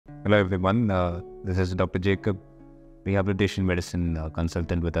Hello everyone, this is Dr. Jacob, Rehabilitation Medicine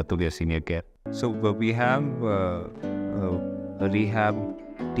Consultant with Athulya Senior Care. So we have a rehab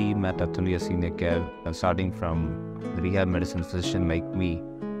team at Athulya Senior Care, starting from the rehab medicine physician like me,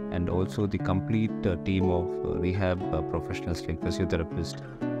 and also the complete team of rehab professionals like physiotherapists,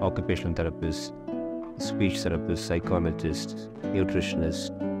 occupational therapists, speech therapists, psychologists,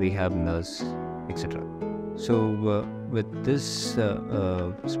 nutritionists, rehab nurse, etc. So with this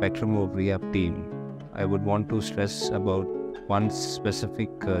spectrum of rehab team, I would want to stress about one specific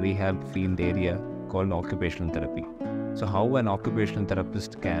rehab field area called occupational therapy. So how an occupational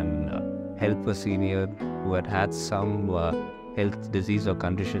therapist can help a senior who had some health disease or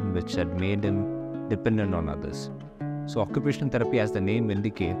condition which had made him dependent on others. So occupational therapy, as the name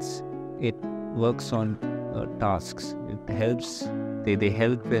indicates, it works on tasks. It helps, they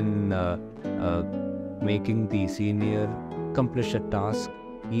help in making the senior accomplish a task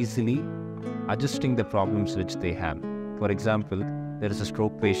easily, adjusting the problems which they have. For example, there is a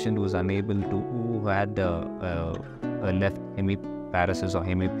stroke patient who had a left hemiparesis or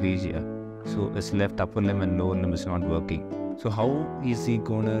hemiplegia. So his left upper limb and lower limb is not working. So how is he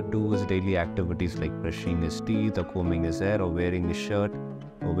gonna do his daily activities like brushing his teeth or combing his hair or wearing his shirt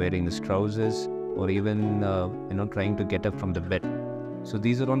or wearing his trousers or even trying to get up from the bed? So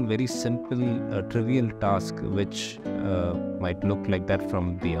these are all very simple, trivial tasks which might look like that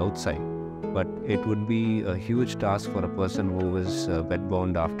from the outside, but it would be a huge task for a person who is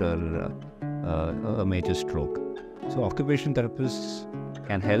bedbound after a major stroke. So occupational therapists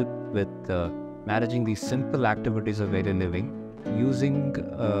can help with managing these simple activities of daily living using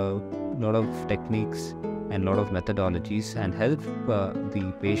a lot of techniques and a lot of methodologies, and help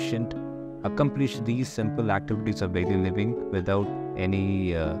the patient accomplish these simple activities of daily living without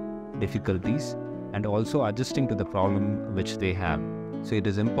any difficulties, and also adjusting to the problem which they have. So it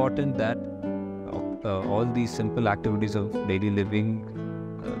is important that all these simple activities of daily living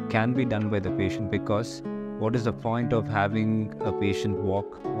can be done by the patient, because what is the point of having a patient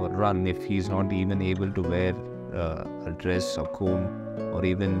walk or run if he is not even able to wear a dress or comb or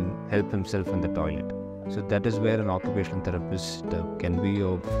even help himself in the toilet? So that is where an occupational therapist can be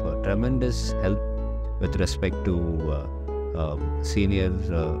of tremendous help with respect to senior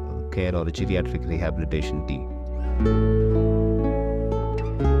care or geriatric rehabilitation team.